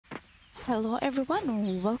Hello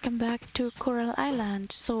everyone, welcome back to Coral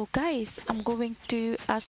Island. So guys, I'm going to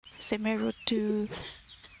ask Semeru to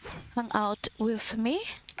hang out with me.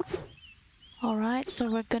 Alright, so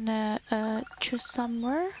we're gonna choose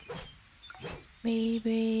somewhere.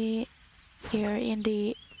 Maybe here in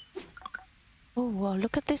the... Oh wow,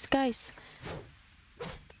 look at this guys.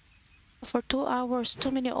 For 2 hours,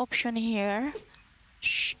 too many options here.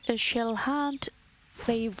 Shell hunt,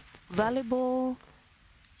 play volleyball,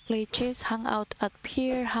 play chess, hang out at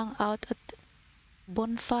pier, hang out at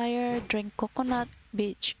bonfire, drink coconut,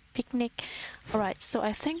 beach, picnic. Alright, so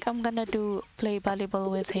I think I'm gonna do play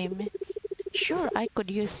volleyball with him. Sure, I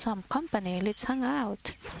could use some company. Let's hang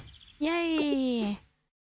out. Yay!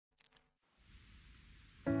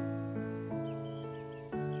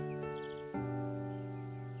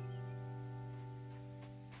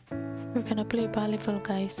 We're gonna play volleyball,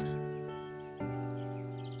 guys.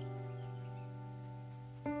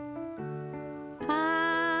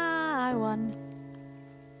 I won.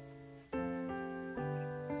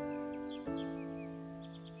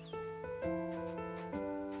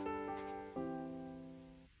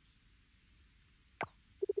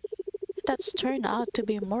 That's turned out to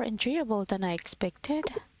be more enjoyable than I expected.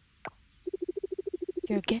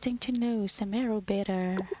 You're getting to know Semeru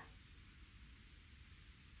better.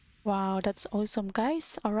 Wow, that's awesome,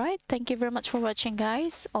 guys. Alright, thank you very much for watching,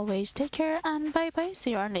 guys. Always take care and bye bye.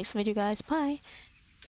 See you on our next video, guys. Bye.